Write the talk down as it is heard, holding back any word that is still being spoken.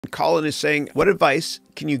Colin is saying, what advice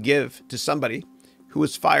can you give to somebody who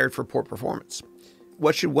was fired for poor performance?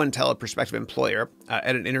 What should one tell a prospective employer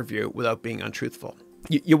at an interview without being untruthful?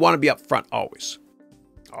 You want to be upfront always,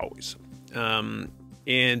 always.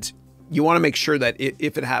 And you want to make sure that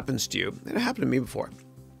if it happens to you, and it happened to me before,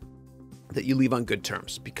 that you leave on good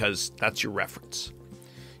terms, because that's your reference.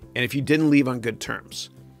 And if you didn't leave on good terms,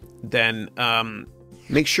 then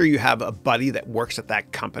make sure you have a buddy that works at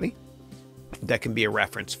that company that can be a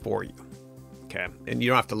reference for you. Okay. And you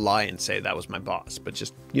don't have to lie and say that was my boss, but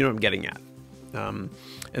just, you know what I'm getting at. And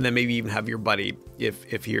then maybe even have your buddy,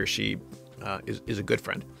 if he or she is a good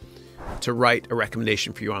friend, to write a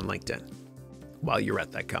recommendation for you on LinkedIn while you're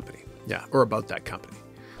at that company. Yeah. Or about that company.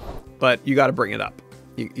 But you got to bring it up.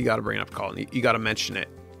 You got to bring it up, Colin. You got to mention it.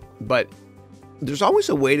 But there's always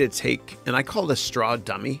a way to take, and I call it a straw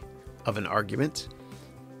dummy of an argument.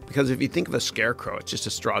 Because if you think of a scarecrow, it's just a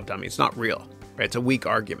straw dummy. It's not real, right? It's a weak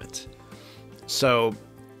argument. So,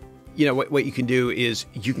 you know, what you can do is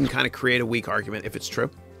you can kind of create a weak argument if it's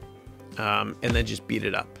true, and then just beat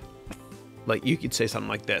it up. Like you could say something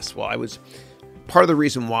like this. Well, I was part of the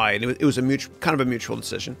reason why, and it was a kind of a mutual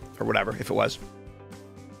decision or whatever, if it was,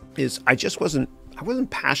 is I wasn't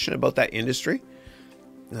passionate about that industry.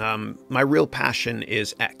 My real passion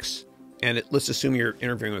is X. And let's assume you're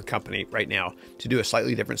interviewing with a company right now to do a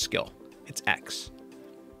slightly different skill. It's X.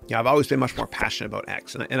 Yeah, I've always been much more passionate about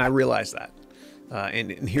X, and I realize that.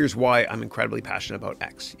 And here's why I'm incredibly passionate about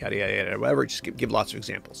X. Yada, yada, yada, whatever. Just give lots of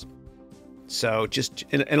examples. So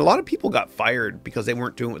and a lot of people got fired because they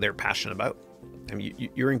weren't doing what they were passionate about. I mean,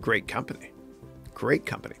 you're in great company. Great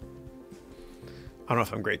company. I don't know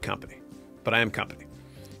if I'm great company, but I am company.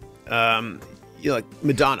 You know, like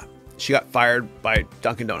Madonna. She got fired by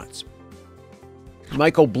Dunkin' Donuts.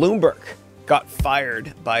 Michael Bloomberg got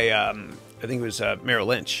fired by, I think it was Merrill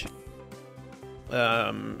Lynch.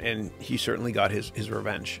 And he certainly got his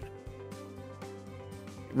revenge.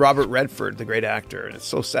 Robert Redford, the great actor, and it's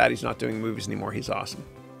so sad he's not doing movies anymore. He's awesome.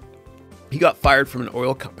 He got fired from an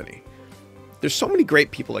oil company. There's so many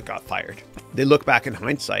great people that got fired. They look back in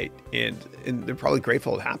hindsight and they're probably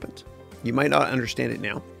grateful it happened. You might not understand it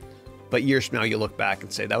now, but years from now, you look back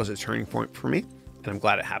and say, that was a turning point for me, and I'm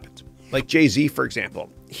glad it happened. Like Jay-Z, for example,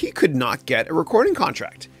 he could not get a recording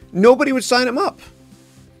contract. Nobody would sign him up.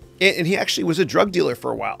 And he actually was a drug dealer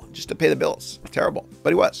for a while, just to pay the bills. Terrible, but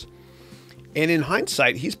he was. And in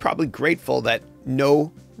hindsight, he's probably grateful that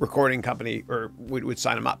no recording company would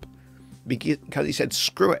sign him up, because he said,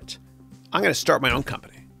 screw it. I'm going to start my own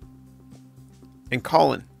company. And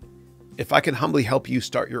Colin, if I can humbly help you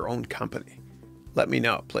start your own company, let me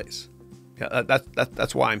know, please. Yeah,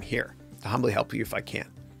 that's why I'm here, to humbly help you if I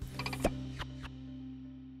can.